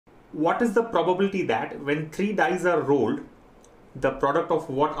what is the probability that when 3 dice are rolled, the product of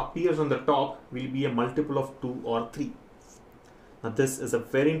what appears on the top will be a multiple of 2 or 3? Now this is a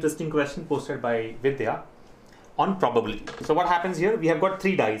very interesting question posted by Vidya on probability. So what happens here? We have got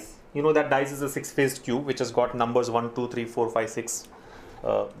 3 dice. You know that dice is a 6-faced cube which has got numbers 1, 2, 3, 4, 5, 6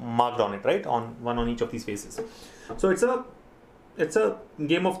 marked on it, right? One on each of these faces. So it's a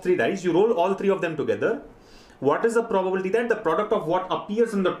game of 3 dice. You roll all 3 of them together. What is the probability that the product of what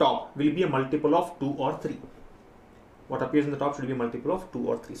appears on the top will be a multiple of 2 or 3? What appears on the top should be a multiple of 2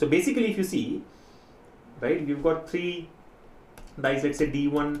 or 3. So basically, if you see, right, you've got 3 dice, let's say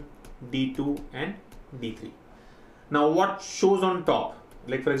D1, D2 and D3. Now what shows on top?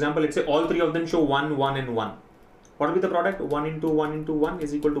 Like for example, let's say all 3 of them show 1, 1 and 1. What will be the product? 1 into 1 into 1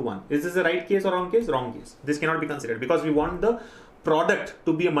 is equal to 1. Is this the right case or wrong case? Wrong case. This cannot be considered because we want the product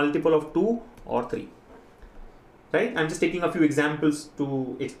to be a multiple of 2 or 3. Right? I'm just taking a few examples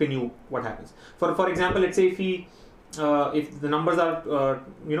to explain you what happens. For example, let's say if the numbers are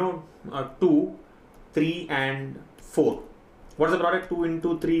 2, 3 and 4. What is the product? 2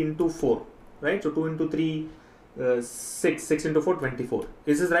 into 3 into 4. Right? So 2 into 3, 6. 6 into 4, 24.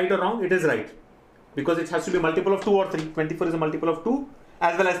 Is this right or wrong? It is right. Because it has to be a multiple of 2 or 3. 24 is a multiple of 2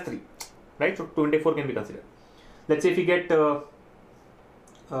 as well as 3. Right? So 24 can be considered. Let's say if you get 2,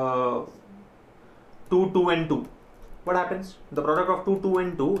 2 and 2. What happens? The product of 2, 2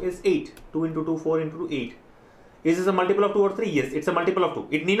 and 2 is 8. 2 into 2, 4 into 2, 8. Is this a multiple of 2 or 3? Yes, it's a multiple of 2.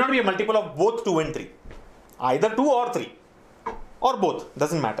 It need not be a multiple of both 2 and 3. Either 2 or 3. Or both.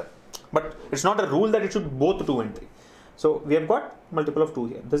 Doesn't matter. But it's not a rule that it should both 2 and 3. So we have got multiple of 2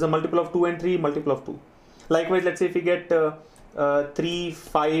 here. There's a multiple of 2 and 3, multiple of 2. Likewise, let's say if we get 3,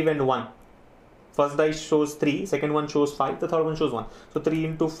 5 and 1. First dice shows 3, second one shows 5, the third one shows 1. So 3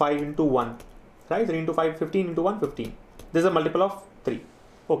 into 5 into 1. Right? 3 into 5, 15 into 1, 15. This is a multiple of 3.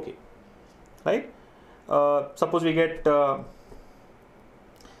 Okay. Right? Suppose we get 5,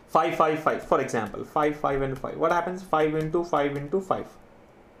 5, 5. For example, 5, 5 and 5. What happens? 5 into 5 into 5.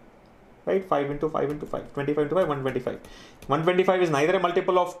 Right? 5 into 5 into 5. 25 into 5, 125. 125 is neither a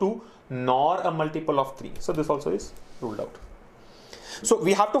multiple of 2 nor a multiple of 3. So this also is ruled out. So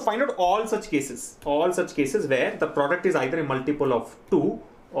we have to find out all such cases where the product is either a multiple of 2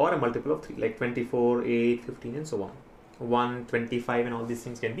 or a multiple of 3, like 24, 8, 15 and so on. 1, 25 and all these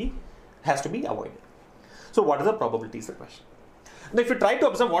things has to be avoided. So what is the probability is the question. Now if you try to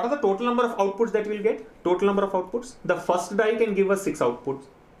observe what are the total number of outputs that we'll get, total number of outputs, the first die can give us 6 outputs,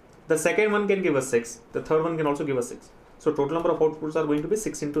 the second one can give us 6, the third one can also give us 6. So total number of outputs are going to be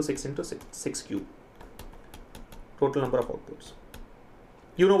 6 into 6 into 6, 6 cube. Total number of outputs.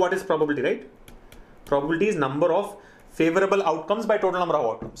 You know what is probability, right? Probability is number of favorable outcomes by total number of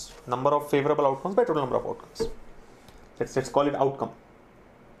outcomes. Number of favorable outcomes by total number of outcomes. Let's call it outcome.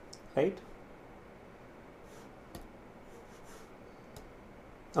 Right?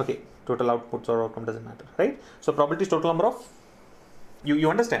 Okay, total outputs or outcome doesn't matter, right? So probability is total number of, you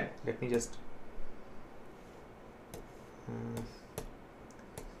understand? Let me just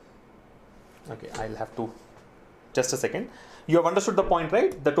okay, I'll have to just a second. You have understood the point,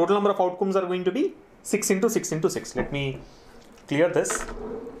 right? The total number of outcomes are going to be 6 into 6 into 6. Let me clear this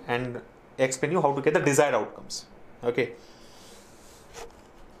and explain you how to get the desired outcomes. Okay.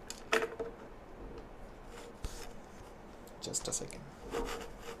 Just a second.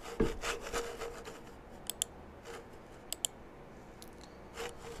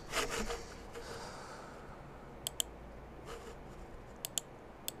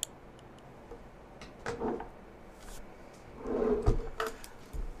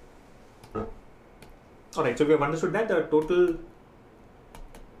 Alright, so we have understood that the total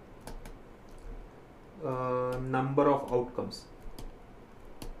number of outcomes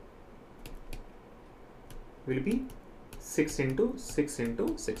will be 6 into 6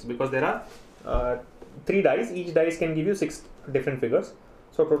 into 6 because there are 3 dice. Each dice can give you 6 different figures.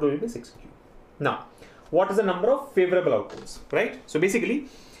 So total will be 6 cube. Now, what is the number of favorable outcomes, right? So basically,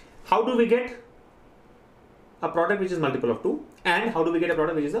 how do we get a product which is multiple of 2 and how do we get a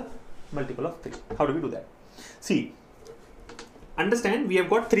product which is a multiple of 3? How do we do that? See, understand we have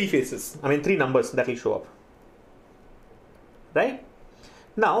got 3 faces, 3 numbers that will show up, right?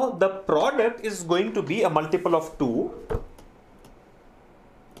 Now the product is going to be a multiple of 2.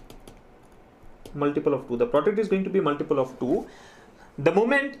 The product is going to be a multiple of 2. The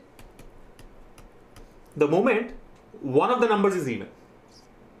moment one of the numbers is even.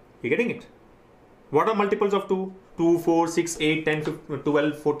 You getting it? What are multiples of 2? 2, 4, 6, 8, 10,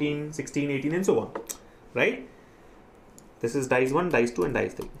 12, 14, 16, 18 and so on. Right? This is dice 1, dice 2 and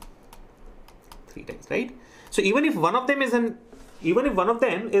dice 3. 3 dice, right? So even if one of them is an even if one of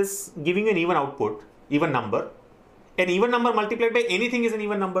them is giving an even output, even number, an even number multiplied by anything is an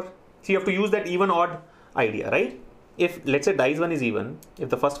even number. So you have to use that even odd idea, right? If let's say dice 1 is even, if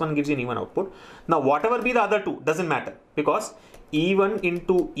the first one gives you an even output, now whatever be the other two doesn't matter, because even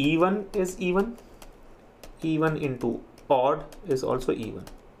into even is even into odd is also even.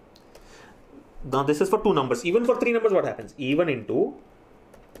 Now this is for two numbers. Even for three numbers, what happens? Even into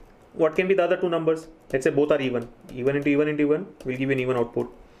what can be the other two numbers? Let's say both are even. Even into even will give you an even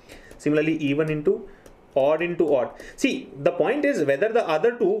output. Similarly, even into odd. See, the point is whether the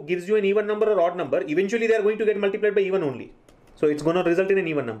other two gives you an even number or odd number, eventually they are going to get multiplied by even only. So it's going to result in an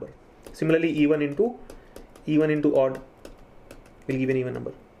even number. Similarly, even into odd will give an even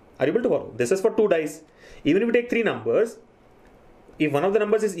number. Are you able to follow? This is for two dice. Even if you take three numbers, if one of the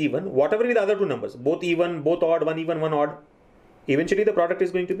numbers is even, whatever be the other two numbers, both even, both odd, one even, one odd, eventually the product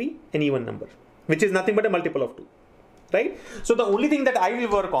is going to be an even number, which is nothing but a multiple of 2, right? So the only thing that I will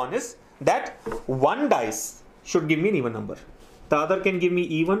work on is that one dice should give me an even number. The other can give me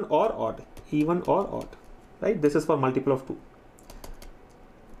even or odd, right? This is for multiple of 2.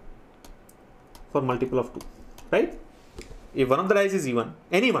 For multiple of 2, right? If one of the dice is even,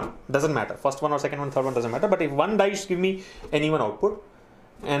 any one, doesn't matter. First one or second one, third one, doesn't matter. But if one dice give me an even output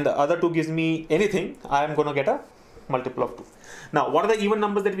and the other two gives me anything, I am going to get a multiple of 2. Now, what are the even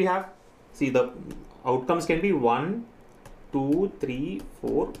numbers that we have? See, the outcomes can be 1, 2, 3,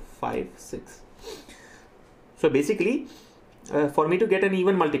 4, 5, 6. So basically, for me to get an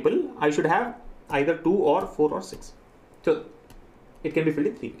even multiple, I should have either 2 or 4 or 6. So it can be filled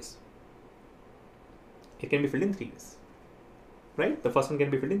in 3 ways. Right? The first one can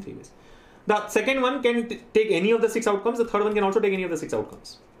be filled in 3 ways. The second one can take any of the 6 outcomes. The third one can also take any of the 6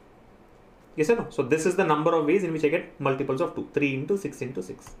 outcomes. Yes or no? So this is the number of ways in which I get multiples of 2. 3 into 6 into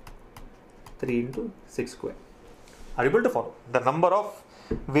 6. 3 into 6 square. Are you able to follow? The number of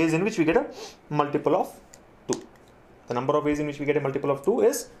ways in which we get a multiple of 2. The number of ways in which we get a multiple of 2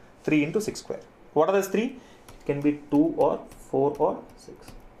 is 3 into 6 square. What are those 3? It can be 2 or 4 or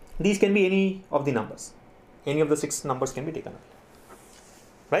 6. These can be any of the numbers. Any of the 6 numbers can be taken away.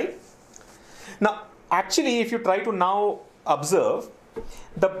 Right? Now, actually, if you try to now observe,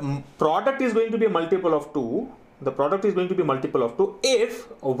 the product is going to be a multiple of 2. The product is going to be a multiple of 2 if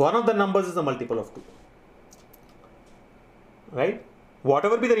one of the numbers is a multiple of 2. Right?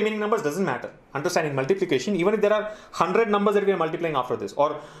 Whatever be the remaining numbers doesn't matter. Understanding multiplication, even if there are 100 numbers that we are multiplying after this,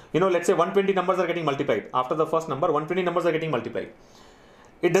 or let's say 120 numbers are getting multiplied. After the first number, 120 numbers are getting multiplied.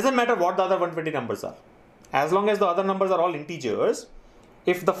 It doesn't matter what the other 120 numbers are. As long as the other numbers are all integers,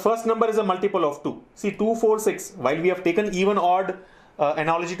 if the first number is a multiple of 2, see 2, 4, 6, while we have taken even odd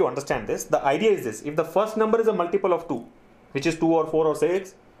analogy to understand this, the idea is this: if the first number is a multiple of 2, which is 2 or 4 or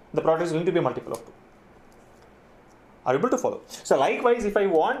 6, the product is going to be a multiple of 2. Are you able to follow? So likewise, if I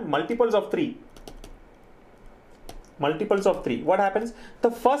want multiples of 3, what happens? The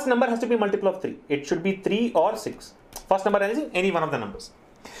first number has to be a multiple of 3. It should be 3 or 6. First number is any one of the numbers.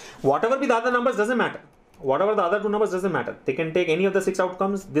 Whatever be the other numbers doesn't matter. Whatever the other two numbers doesn't matter. They can take any of the 6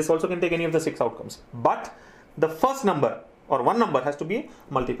 outcomes. This also can take any of the 6 outcomes. But the first number or one number has to be a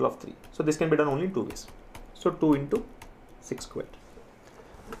multiple of 3. So this can be done only in 2 ways. So 2 into 6 squared.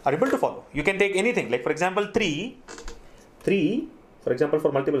 Are you able to follow? You can take anything. Like for example, 3, for example,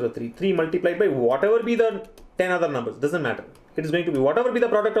 for multiples of 3 multiplied by whatever be the 10 other numbers. Doesn't matter. It is going to be whatever be the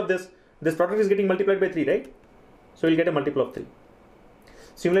product of this. This product is getting multiplied by 3, right? So you'll get a multiple of 3.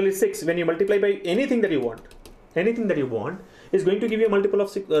 Similarly, 6, when you multiply by anything that you want is going to give you a multiple of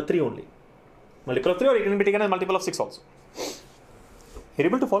 3 only. Multiple of 3, or it can be taken as multiple of 6 also. You're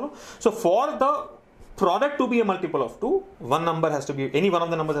able to follow? So for the product to be a multiple of 2, one number has to be, any one of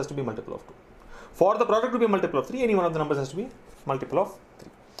the numbers has to be a multiple of 2. For the product to be a multiple of 3, any one of the numbers has to be multiple of 3.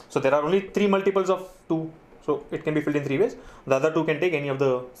 So there are only 3 multiples of 2. So it can be filled in 3 ways. The other 2 can take any of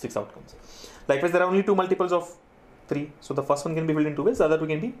the 6 outcomes. Likewise, there are only 2 multiples of 3. So the first one can be filled in 2 ways. The other 2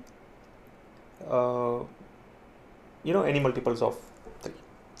 can be, any multiples of 3.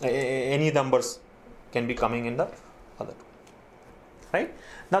 Any numbers can be coming in the other 2. Right?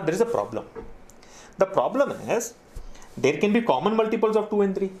 Now there is a problem. The problem is there can be common multiples of 2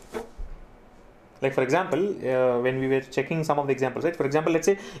 and 3. Like for example, when we were checking some of the examples, right? For example, let's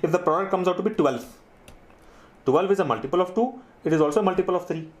say if the product comes out to be 12. 12 is a multiple of 2. It is also a multiple of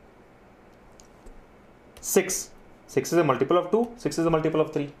 3. 6 is a multiple of 2. 6 is a multiple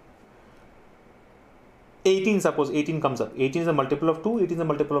of 3. 18, suppose 18 comes up. 18 is a multiple of 2. 18 is a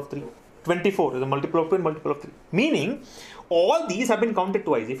multiple of 3. 24 is a multiple of 2 and multiple of 3. Meaning, all these have been counted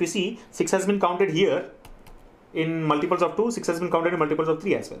twice. If you see, 6 has been counted here in multiples of 2. 6 has been counted in multiples of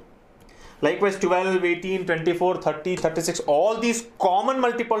 3 as well. Likewise 12, 18, 24, 30, 36, all these common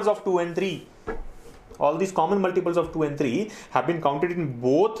multiples of 2 and 3. All these common multiples of 2 and 3 have been counted in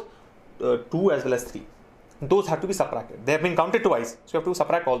both 2 as well as 3. Those have to be subtracted. They have been counted twice, so you have to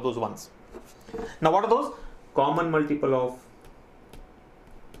subtract all those ones. Now what are those? Common multiples of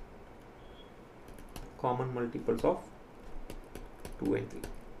 2 and 3,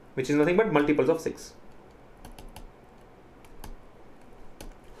 which is nothing but multiples of 6.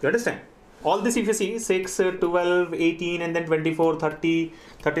 You understand? All this, if you see 6, 12, 18, and then 24, 30,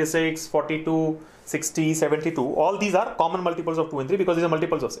 36, 42, 60, 72, all these are common multiples of 2 and 3 because these are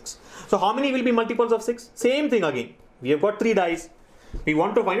multiples of 6. So how many will be multiples of 6? Same thing again. We have got 3 dice. We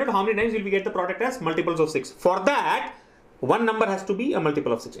want to find out how many times will we get the product as multiples of 6. For that, one number has to be a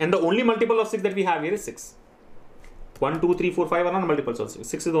multiple of 6. And the only multiple of 6 that we have here is 6. 1, 2, 3, 4, 5 are not multiples of 6.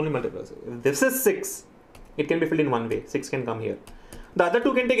 6 is the only multiple of 6. If this is 6, it can be filled in one way. 6 can come here. The other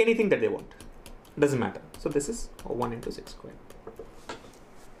two can take anything that they want. Doesn't matter. So this is 1 into 6 squared.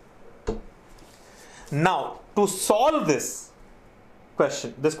 Now, to solve this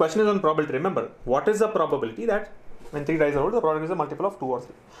question is on probability. Remember, what is the probability that when 3 dice are rolled, the product is a multiple of 2 or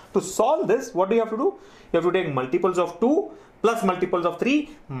 3? To solve this, what do you have to do? You have to take multiples of 2 plus multiples of 3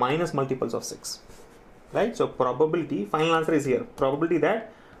 minus multiples of 6. Right? So probability, final answer is here. Probability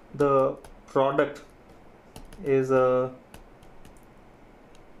that the product is a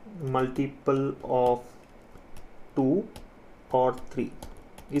multiple of 2 or 3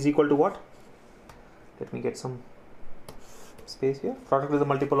 is equal to what? Let me get some space here. Product is a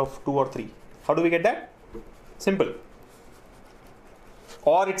multiple of 2 or 3. How do we get that? Simple.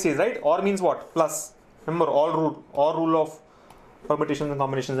 Or it says, right? Or means what? Plus. Remember, all rule of permutations and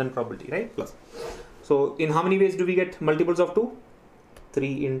combinations and probability, right? Plus. So in how many ways do we get multiples of 2?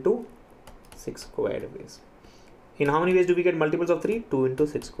 3 into 6 squared ways. In how many ways do we get multiples of 3? 2 into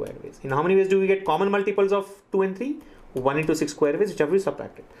 6 squared ways. In how many ways do we get common multiples of 2 and 3? 1 into 6 squared ways, which have to be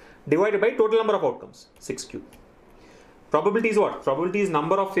subtracted. Divided by total number of outcomes, 6 cube. Probability is what? Probability is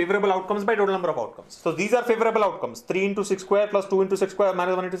number of favorable outcomes by total number of outcomes. So these are favorable outcomes. 3 into 6 square plus 2 into 6 square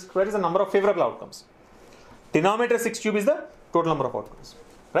minus 1 into 6 square is the number of favorable outcomes. Denominator 6 cube is the total number of outcomes.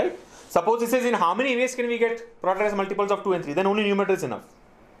 Right? Suppose it says in how many ways can we get product as multiples of 2 and 3? Then only numerator is enough.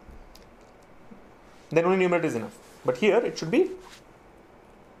 But here it should be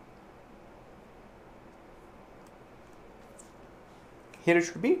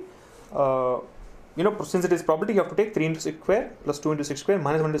since it is probability, you have to take 3 into 6 square plus 2 into 6 square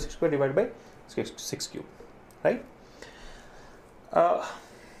minus 1 into 6 square divided by 6 cube, right?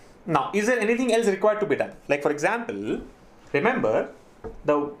 Now, is there anything else required to be done? Like for example, remember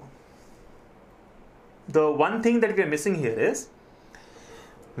the one thing that we are missing here is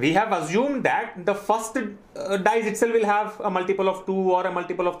we have assumed that the first dice itself will have a multiple of 2 or a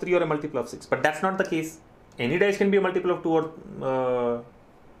multiple of 3 or a multiple of 6, but that's not the case. Any dice can be a multiple of 2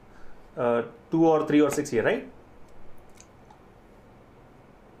 or 3 or 6 here, right?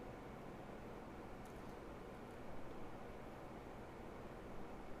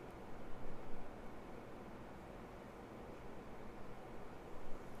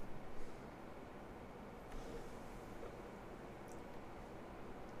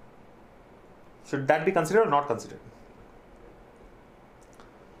 Should that be considered or not considered?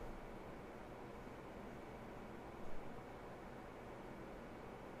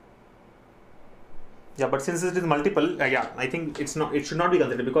 Yeah, but since it is multiple, I think it should not be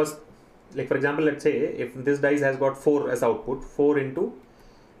considered because, like for example, let's say if this dice has got 4 as output, 4 into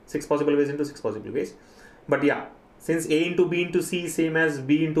 6 possible ways into 6 possible ways. But yeah, since A into B into C is same as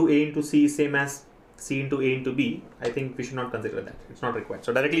B into A into C is same as C into A into B, I think we should not consider that. It's not required.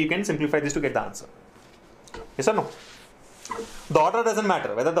 So directly you can simplify this to get the answer. Yes or no? The order doesn't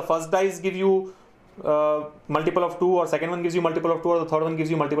matter. Whether the first dice give you multiple of 2 or second one gives you multiple of 2 or the third one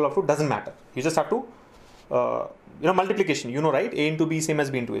gives you multiple of 2, doesn't matter. You just have to multiplication, right? A into B same as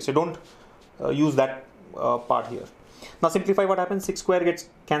B into A. So don't use that part here. Now simplify what happens. 6 square gets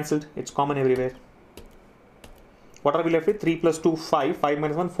cancelled. It's common everywhere. What are we left with? 3 plus 2, 5. 5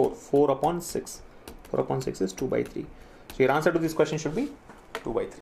 minus 1, 4. 4 upon 6. 4 upon 6 is 2 by 3. So your answer to this question should be 2 by 3.